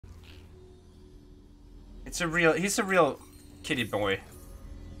He's a real kitty boy.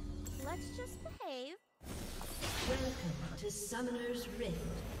 Let's just behave. Welcome to Summoner's Rift.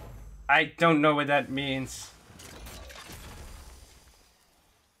 I don't know what that means.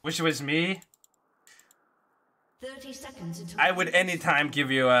 Wish it was me. 30 seconds until I would anytime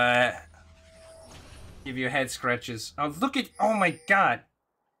give you head scratches. Oh, look at, oh my god.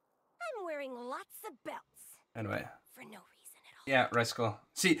 I'm wearing lots of belts. Anyway. For no reason at all. Yeah, Rascal.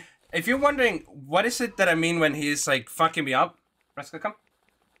 See, if you're wondering what is it that I mean when he's like fucking me up, Rascal, come.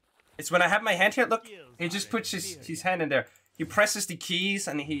 It's when I have my hand here, look, he just puts his hand in there. He presses the keys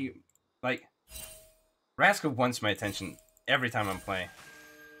and he, like, Rascal wants my attention every time I'm playing.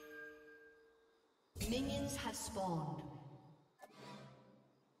 Minions have spawned.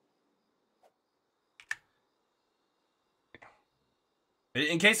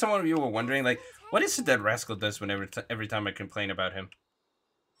 In case some of you were wondering, like, what is it that Rascal does whenever every time I complain about him?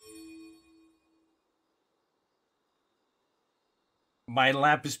 My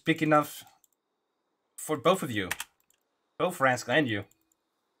lap is big enough for both of you. Both Rascal and you.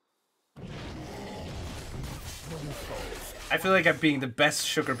 I feel like I'm being the best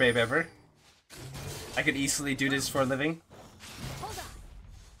sugar babe ever. I could easily do this for a living.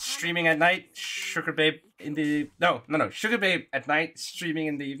 Streaming at night, sugar babe in the... No, sugar babe at night, streaming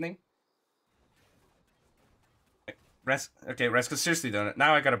in the evening. Okay, Rascal, seriously though,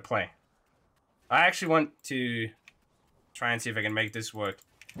 now I gotta play. I actually want to try and see if I can make this work.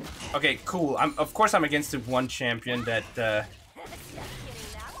 Okay, cool. Of course I'm against the one champion that... that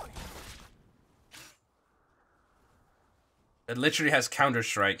literally has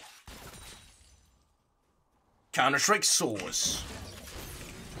Counter-Strike. Counter-Strike Source.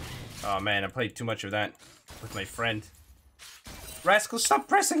 Oh man, I played too much of that with my friend. Rascal, stop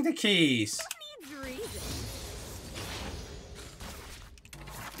pressing the keys! Needs reason.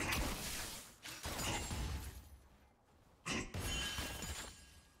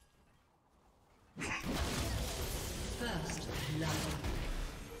 First love.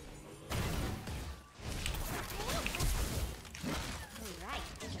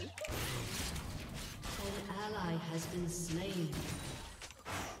 An ally has been slain.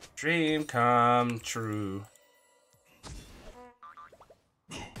 Dream come true.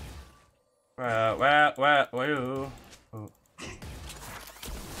 Well.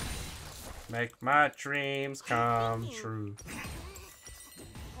 Make my dreams come true.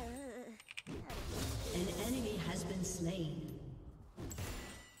 An enemy has been slain.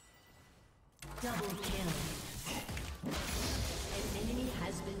 Double kill. An enemy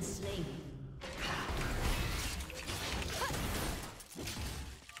has been slain.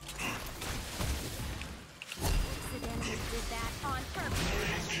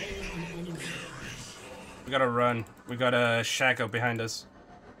 We gotta run. We got a Shaco behind us.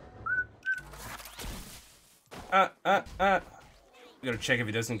 We gotta check if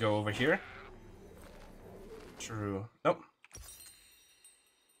he doesn't go over here. True. Nope.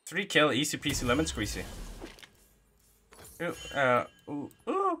 3 kill, easy peasy lemon squeezy.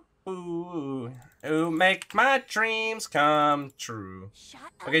 Ooh, make my dreams come true.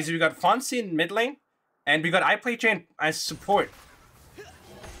 Okay, so we got Fonzie in mid lane, and we got iPlayChain as support.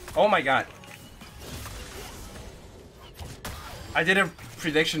 Oh my god. I did a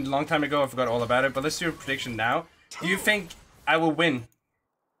prediction a long time ago, I forgot all about it, but let's do a prediction now. Do you think I will win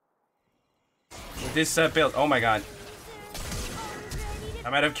with this build? Oh my god. I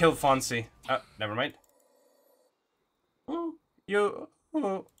might have killed Fonzie. Never mind. Ooh, you.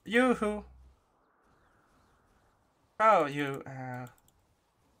 Oh, you.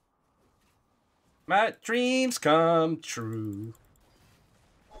 My dreams come true.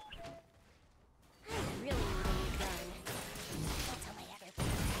 Really need a new gun. That's how my other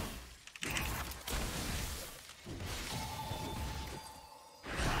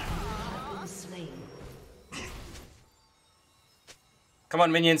Come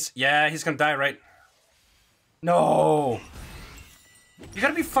on, minions. Yeah, he's gonna die, right? No. You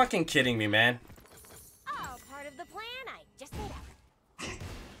gotta be fucking kidding me, man. Oh, part of the plan I just made up.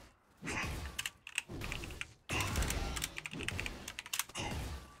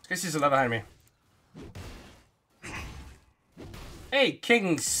 This is a level behind me. Hey,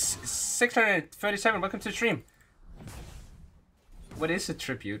 Kings 637, welcome to the stream. What is a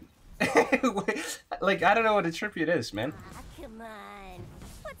tribute? Like, I don't know what a tribute is, man. Ah, come on.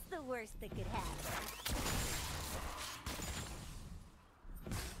 What's the worst that could happen?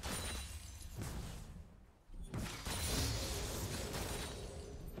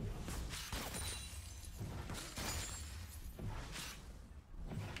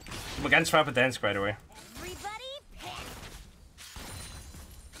 We can swap a dance right away. Everybody pick.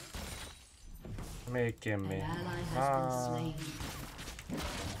 Making me. An ally has been slain.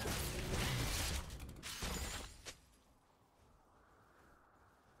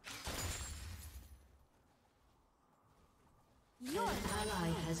 Your Ally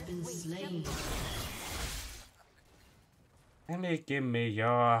has been slain. Give me your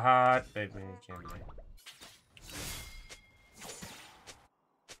heart, baby. Give me.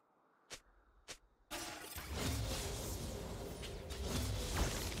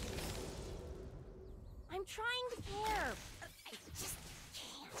 I'm trying to care. I just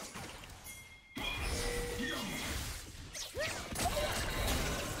can't.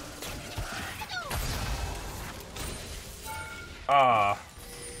 Ah.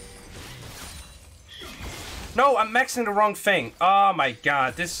 No, I'm maxing the wrong thing. Oh my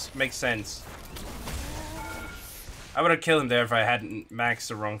god, this makes sense. I would have killed him there if I hadn't maxed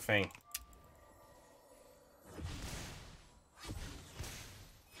the wrong thing.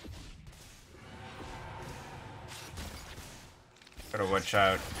 Gotta watch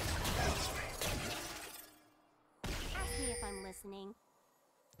out. Ask me if I'm listening.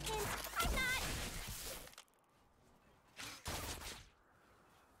 And I'm not.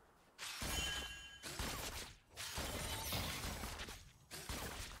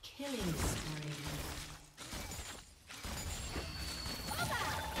 Killing spree.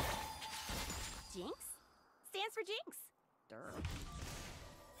 Jinx? Stands for Jinx. Durr.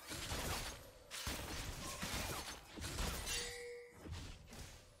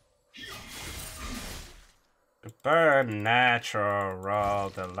 Burn natural roll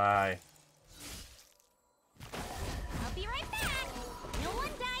the lie. I'll be right back. No one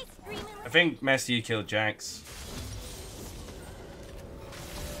dies screaming. I think Messi killed Jinx.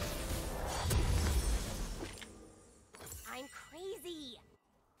 I'm crazy.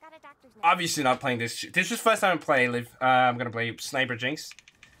 Got a doctor's note. Obviously not playing this. This is the first time I'm playing Liv. I'm gonna play Sniper Jinx.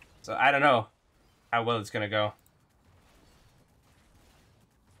 So I don't know how well it's gonna go.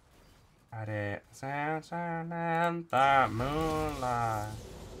 Dancing in the moonlight.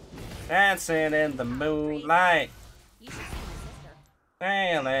 Dancing in the moonlight. You should see my sister.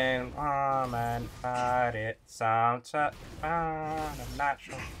 Sailing woman, but it sounds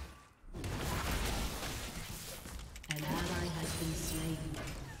natural. An ally has been slain.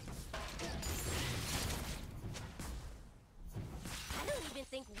 I don't even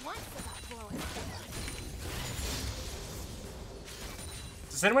think once about blowing stuff up.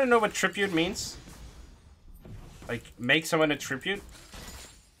 Does anyone know what tribute means? Like, make someone a tribute?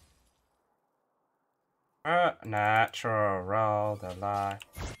 Natural roll the lie.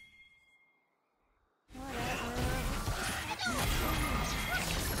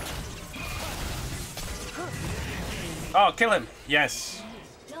 Oh, kill him! Yes.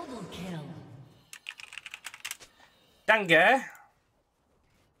 Double kill. Danke.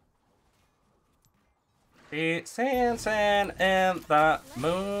 It's dancing in the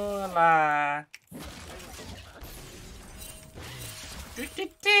moonlight.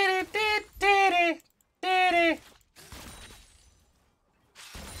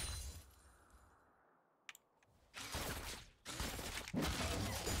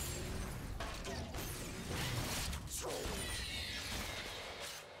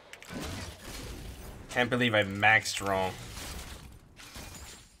 Can't believe I maxed wrong.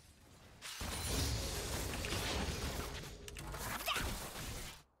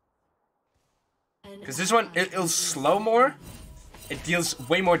 Because this one, it'll slow more. It deals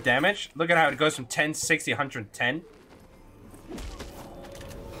way more damage. Look at how it goes from 10, 60, 110.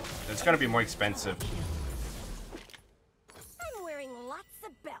 It's gonna be more expensive. I'm wearing lots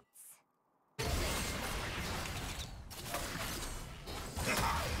of belts.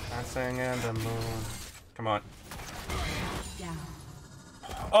 Dancing in the moon. Come on. Down.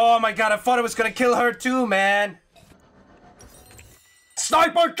 Oh my god, I thought I was gonna kill her too, man.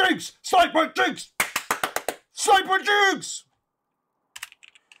 Sniper Jinx! Sniper Jinx! Sniper Jinx!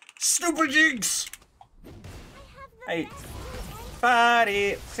 Snooper Jinx! Hey.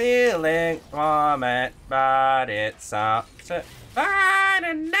 Body feeling vomit, but it's up to find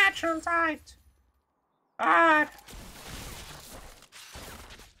a natural sight. But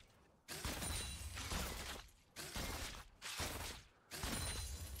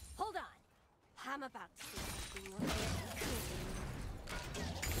Hold on. I'm about to see something really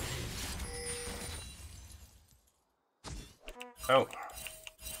cool. oh.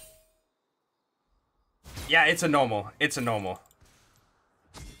 Yeah, it's a normal. It's a normal.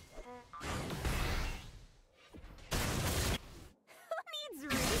 Who needs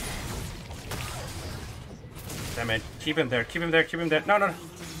roots? Damn it. Keep him there. Keep him there. Keep him there. No, no, no.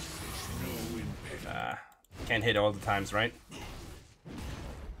 Can't hit all the times, right?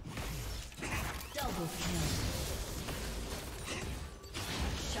 Double Triple kill.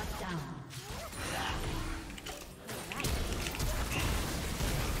 Shut down.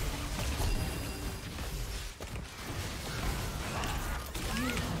 You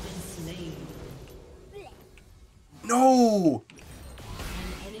have been slain. No!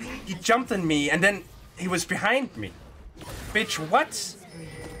 He jumped on me and then he was behind me. Bitch, what?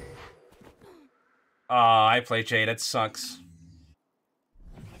 Aw, I play Jay, that sucks.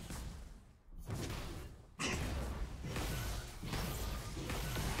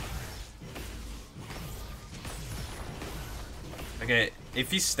 Okay,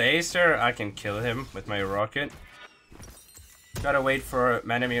 if he stays there, I can kill him with my rocket. Gotta wait for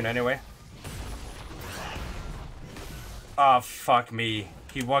Manamune anyway. Oh, fuck me.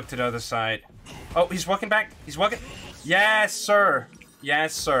 He walked to the other side. Oh, he's walking back. He's walking. Yes, sir.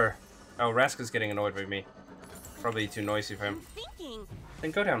 Yes, sir. Oh, Raska's getting annoyed with me. Probably too noisy for him.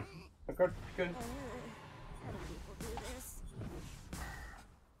 Then go down. Go. How do people do this?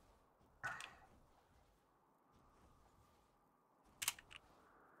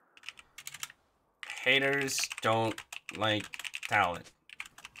 Haters don't like talent.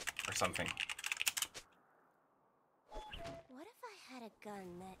 Or something. What if I had a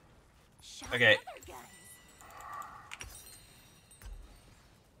gun that shot Okay. other guns?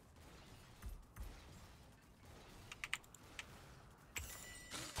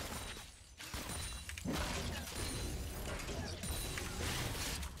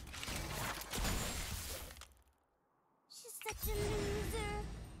 She's such a loser,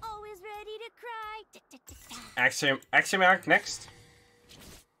 always ready to cry. Axiom arc next.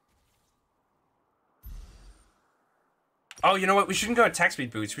 Oh, you know what? We shouldn't go attack speed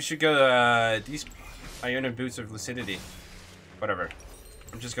boots. We should go these Ionian boots of lucidity. Whatever.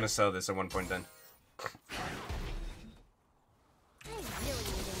 I'm just gonna sell this at one point then. I really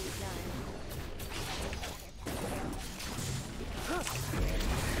need a new gun.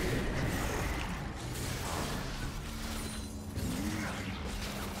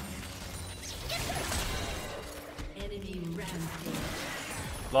 Enemy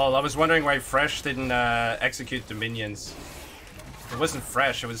rampage. Lol, I was wondering why Fresh didn't execute the minions. It wasn't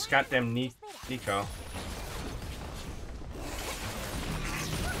Fresh, it was goddamn Nico.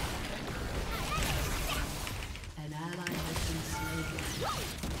 An ally has been slain.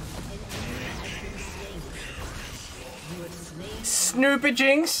 An enemy has been slain. You have slain. Snooper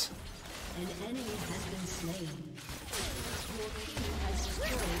Jinx! An enemy has been slain. Your team has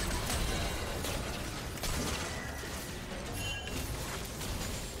destroyed.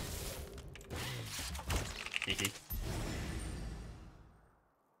 Hehe.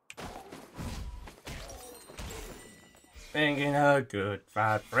 Thinking a good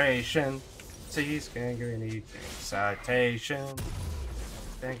vibration. Sees gangrene excitation.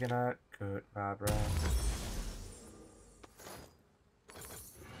 Thinking a good vibration.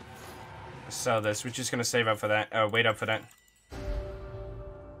 Let's sell this. We're just gonna save up for that. Wait up for that.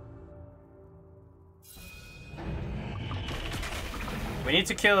 We need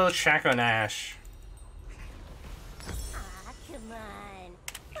to kill Shaco Nash. Ah, come on.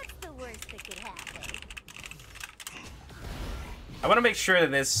 What's the worst that could happen? I want to make sure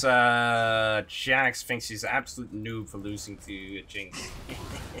that this Jax thinks he's an absolute noob for losing to Jinx.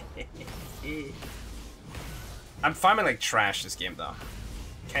 I'm farming like trash this game though.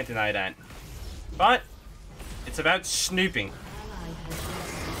 Can't deny that. But it's about snooping. Ally has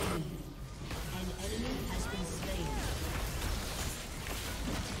been slain. An enemy has been slain.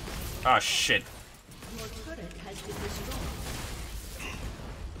 Oh shit. Your turret has been destroyed.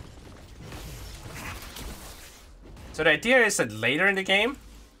 So the idea is that later in the game,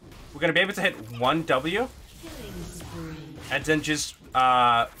 we're gonna be able to hit one W Killing spree. and then just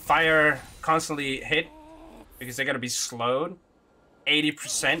fire constantly hit because they're gonna be slowed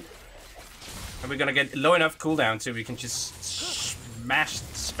 80%, and we're gonna get low enough cooldown so we can just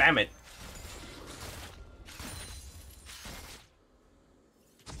spam it.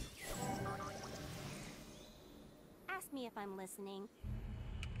 Ask me if I'm listening.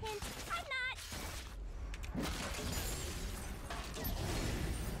 Hint, I'm not.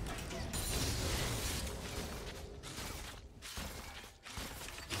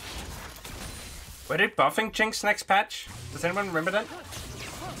 Were they buffing Jinx next patch? Does anyone remember that? Stand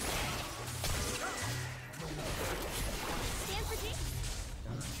for Jinx.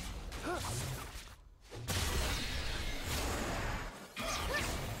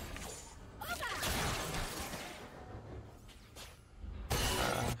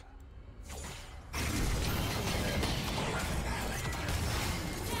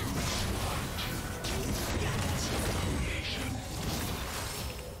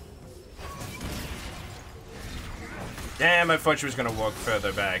 Damn, I thought she was gonna walk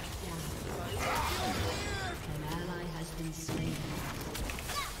further back. An ally has been slain.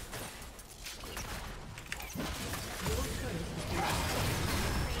 Your turret has been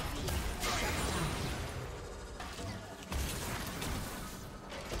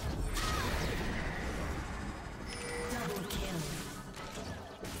double kill.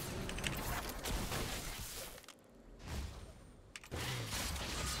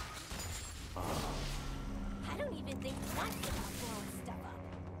 I don't even think once about blowing stuff up.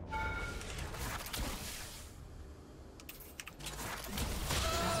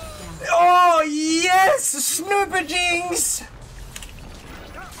 Oh yes, Snooper Jinx!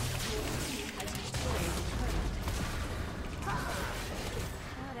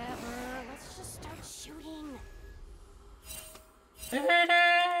 Whatever, let's just start shooting.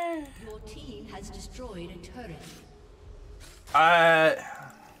 Your team has destroyed a turret.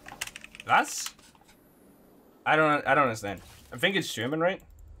 That's... I don't understand. I think it's German, right?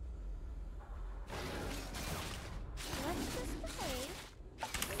 Let's just behave.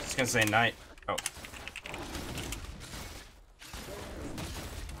 Just gonna say night. Oh.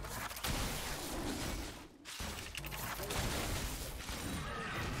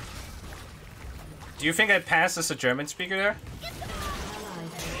 Do you think I passed as a German speaker there?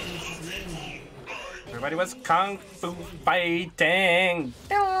 Everybody was kung fu fighting.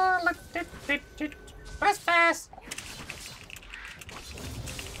 Fast, fast.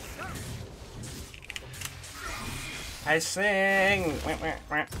 I sing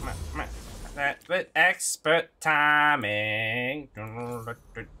that with expert timing.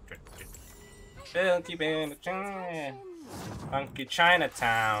 Funky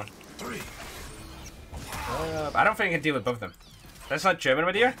Chinatown. I don't think I can deal with both of them. That's not German,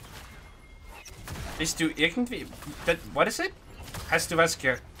 my dear. These two irgendwie. That, what is it? Hast du was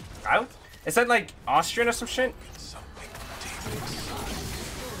out? Is that like Austrian or some shit?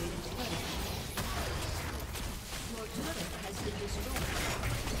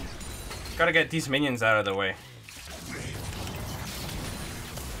 Gotta get these minions out of the way.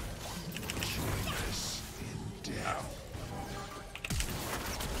 Oh.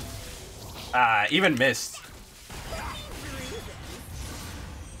 Ah, even missed.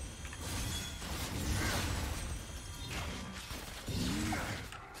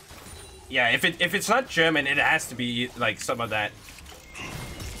 Yeah, if it's not German, it has to be like some of that.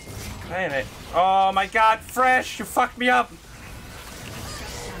 Oh my God, Fresh, you fucked me up.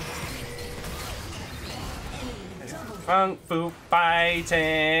 Kung fu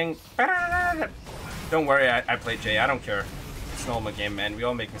fighting. Don't worry, I play Jay. I don't care. It's a normal game, man. We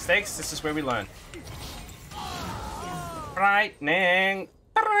all make mistakes. This is where we learn. Frightening.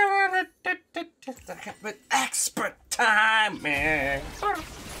 With expert timing.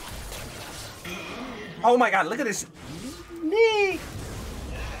 Oh my God, look at this.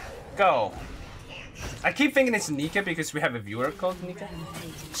 Go. I keep thinking it's Nika because we have a viewer called Nika.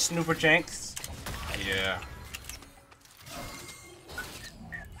 Snooper Jinx. Yeah.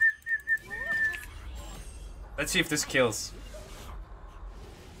 Let's see if this kills.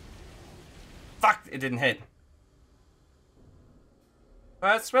 Fuck, it didn't hit.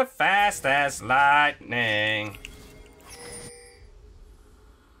 But we're fast as lightning.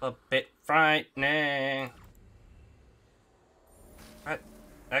 A bit frightening. But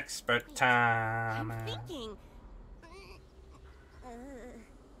expert time. I'm thinking.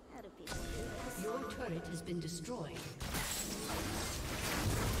 How to be serious. Your turret has been destroyed.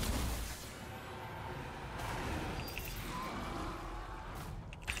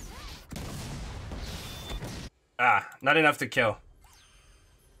 Ah, not enough to kill.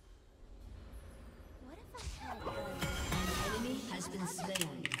 What if I had An enemy has been slain.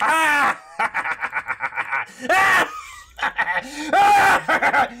 Ah!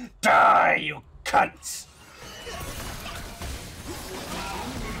 Die, you cunts!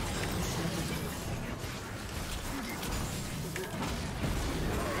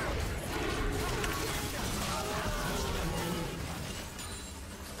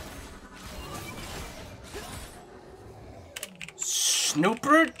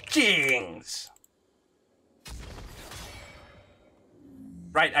 Snooper Jinx!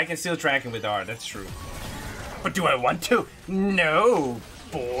 Right, I can still track him with R, that's true. But do I want to? No,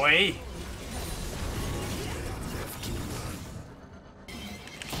 boy!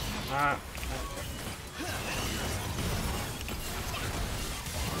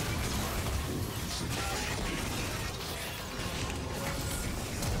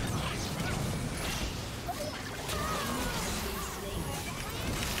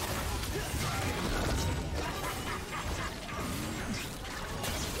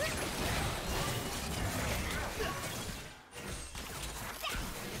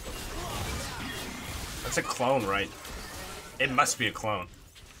 That's a clone, right? It must be a clone.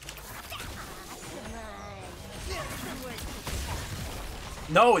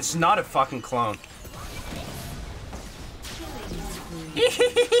 No, it's not a fucking clone.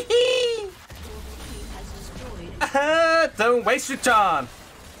 Don't waste your time.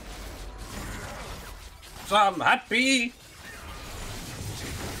 So I'm happy.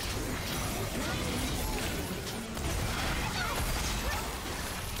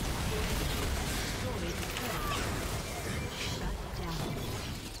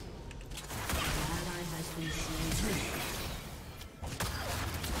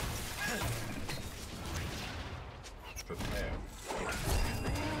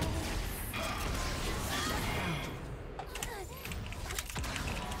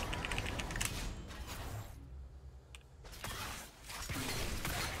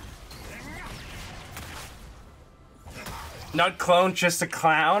 Not clone, just a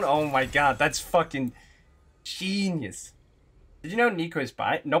clown? Oh my god, that's fucking genius. Did you know Nico is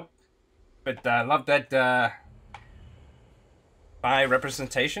bi? Nope. But I love that bi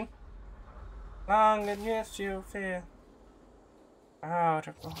representation. Long and yes you feel. Oh,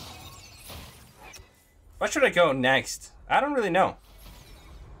 what should I go next? I don't really know.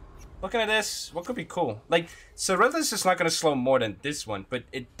 Looking at this, what could be cool? Like, Cyrilla's is not gonna slow more than this one, but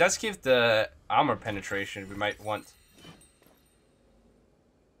it does give the armor penetration we might want.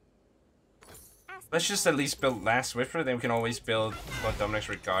 Let's just at least build Last Swifter, then we can always build Blood Dominic's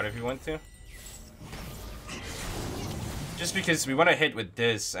Regard if you want to. Just because we want to hit with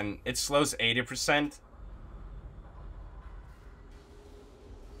this, and it slows 80%.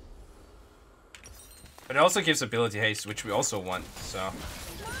 But it also gives ability haste, which we also want, so.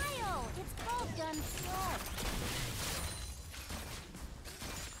 Smile! It's called gun slow.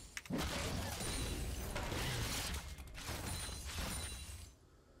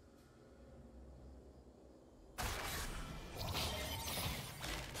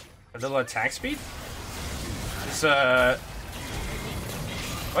 A little attack speed? It's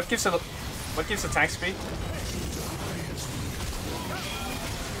what gives attack speed?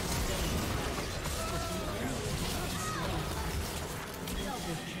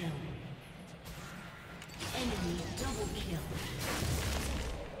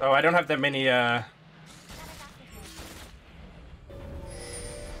 Oh, I don't have that many I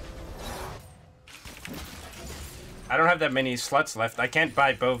don't have that many slots left. I can't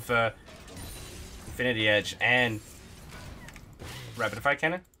buy both Infinity Edge and Rapid Fire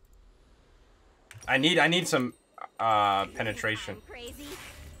Cannon. I need some penetration. Crazy.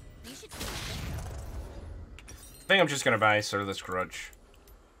 You should... I think I'm just gonna buy Surless Grudge.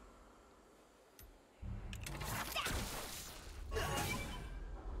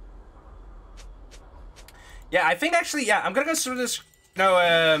 Yeah, I think actually, yeah, I'm gonna go through this.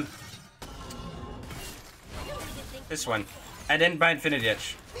 No, this one, and then buy Infinity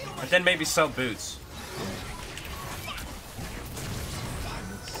Edge, and then maybe sell boots.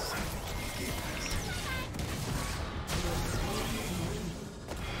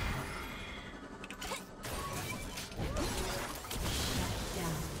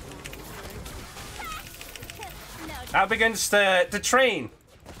 Now begins the train.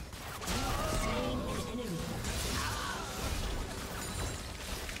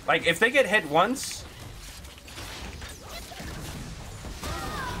 Like, if they get hit once...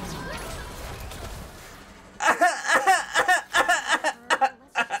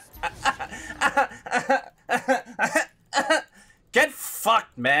 Get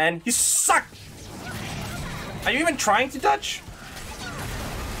fucked, man. You suck! Are you even trying to dodge?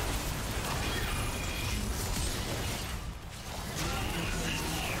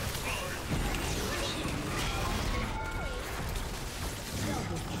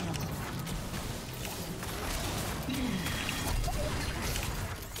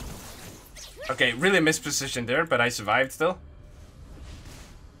 Okay, really mispositioned there, but I survived still.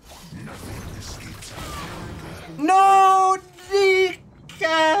 No,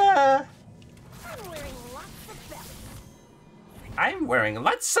 Nika! I'm wearing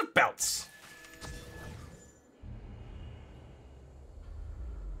lots of belts.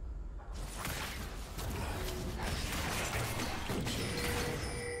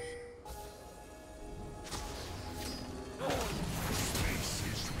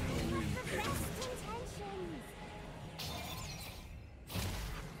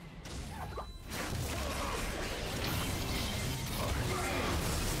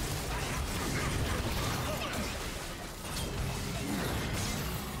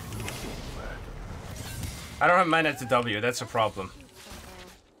 I don't have mana to W, that's a problem.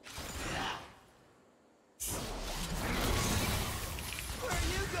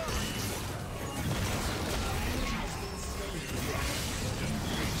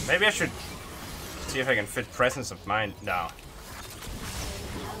 Maybe I should see if I can fit presence of mind. No. An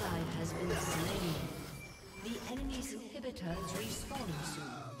ally has been slain. The enemy's inhibitor is respawning soon.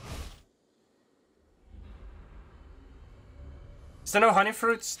 Is there no honey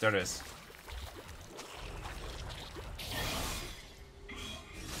fruits? There is.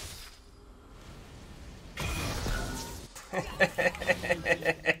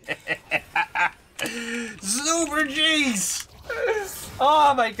 Snooper Jinx!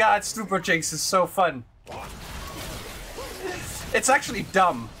 Oh my god, Snooper Jinx is so fun. It's actually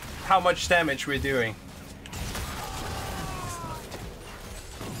dumb how much damage we're doing.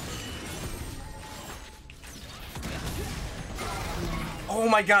 Oh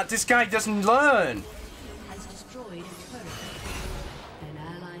my god, this guy doesn't learn! Has destroyed a turret. An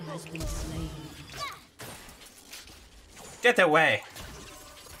ally has been slain. Get away.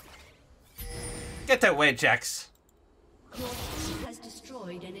 Get away, Jax. Your team has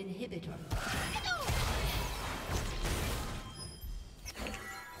destroyed an inhibitor.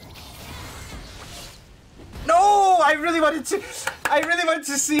 No! I really wanted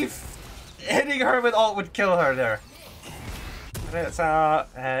to see if hitting her with ult would kill her there. It's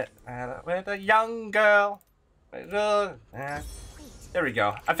with a young girl. There we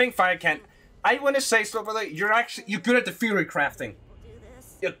go. I think Fire can't. I want to say, Slowbrother, you're good at the theory crafting.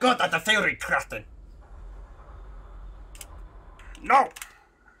 You're good at the theory crafting. No!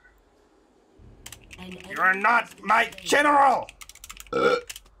 You're not my general!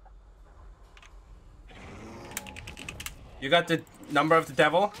 You got the number of the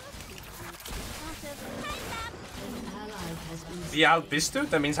devil? The Albistu?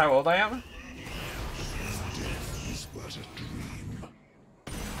 That means how old I am?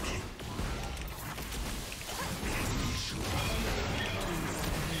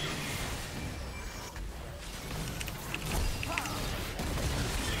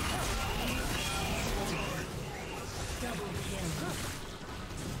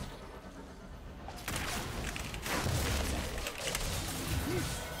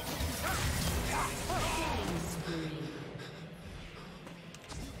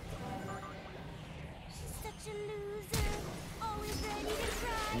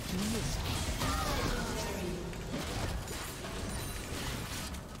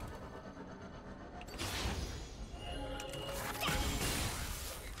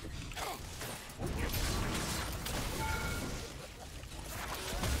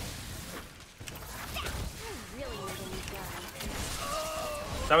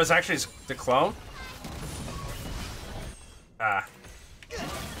 That was actually the clone? Ah.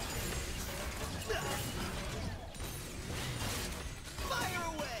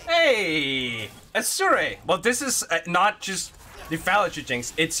 Hey! Asure! Well, this is not just lethality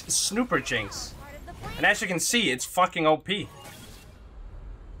Jinx, it's Snooper Jinx. And as you can see, it's fucking OP.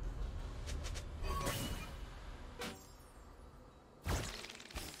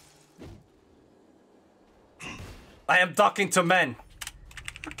 I am talking to men.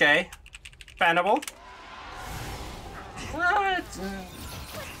 Okay. Bannable. What? What's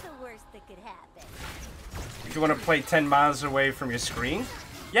the worst that could happen? If you want to play 10 miles away from your screen?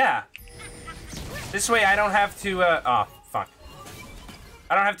 Yeah. This way I don't have to, oh, fuck.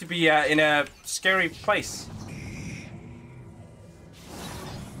 I don't have to be, in a scary place.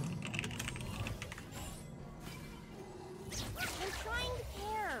 I'm trying to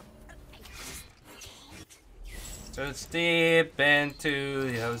care. I just can't. So it's deep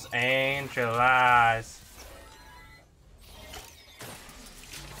into those angel eyes.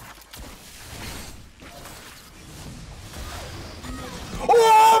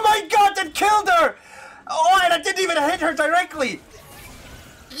 Oh my god, that killed her! Oh, and I didn't even hit her directly!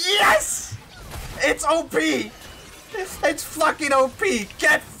 Yes! It's OP! It's fucking OP!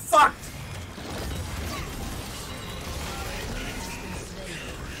 Get fucked!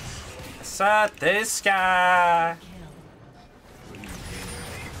 Set this guy!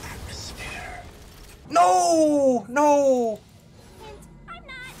 No! No! And I'm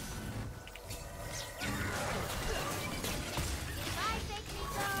not. Bye, fake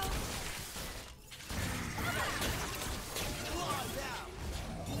Nico.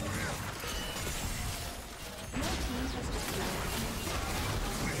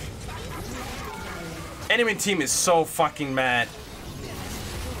 Enemy team is so fucking mad.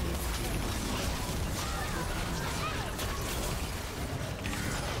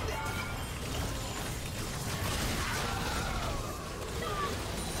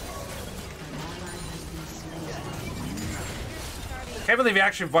 I can't believe he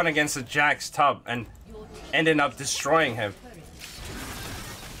actually won against the Jax tub and ended up destroying him.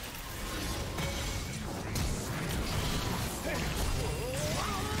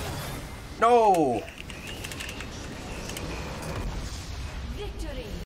 No!